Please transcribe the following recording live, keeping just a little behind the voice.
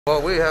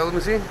What we have, let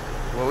me see.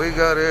 What we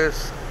got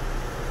is,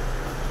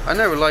 I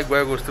never liked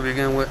Waggles to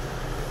begin with.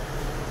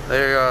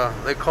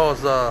 They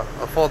cause a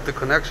faulty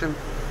connection,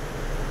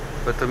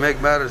 but to make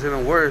matters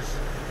even worse,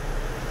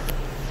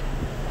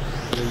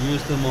 they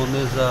used them on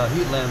these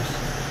heat lamps.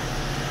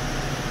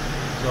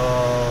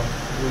 So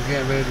we're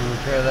getting ready to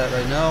repair that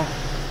right now.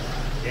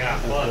 Yeah.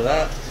 After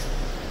that,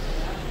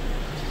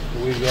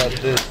 we got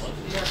this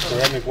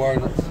ceramic wire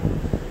nuts.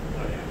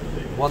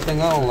 One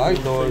thing I don't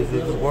like though is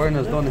these wire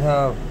nuts don't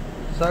have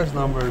size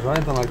numbers or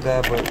anything like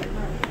that, but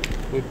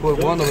we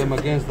put one of them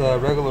against the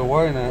regular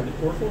wire nut,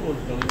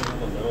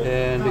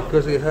 and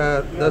because it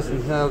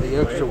doesn't have the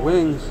extra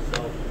wings,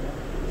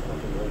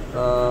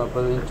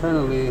 but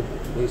internally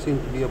they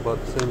seem to be about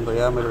the same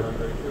diameter.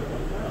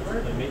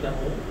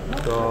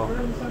 So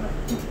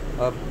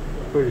I'm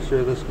pretty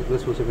sure this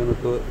was going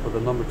to do it for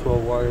the number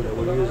 12 wire that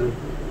we're using.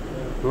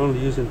 We're only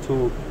using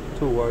two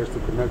wires to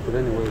connect it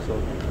anyway,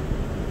 so.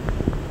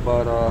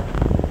 But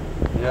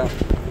yeah,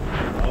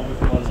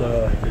 it's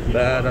a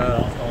bad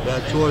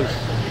choice.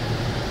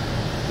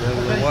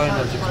 The wire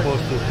that's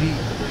exposed to heat.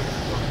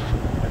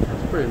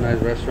 It's a pretty nice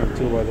restaurant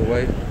too, by the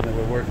way, that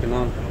we're working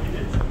on.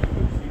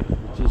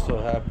 It just so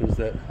happens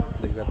that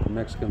they got the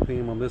Mexican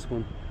theme on this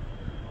one.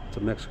 It's a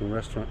Mexican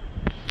restaurant.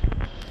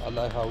 I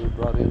like how we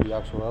brought in the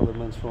actual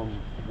elements from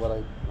what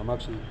I'm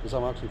actually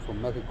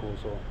from Mexico,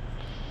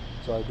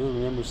 so I do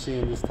remember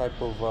seeing this type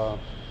of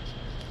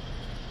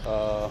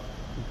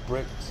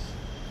bricks.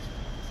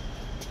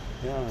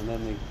 Yeah, and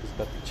then it's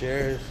got the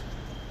chairs.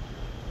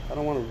 I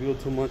don't want to reveal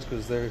too much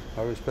because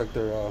I respect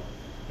their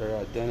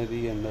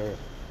identity and their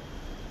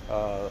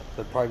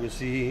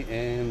privacy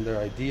and their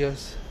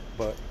ideas,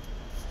 but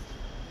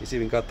it's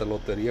even got the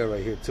loteria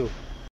right here too.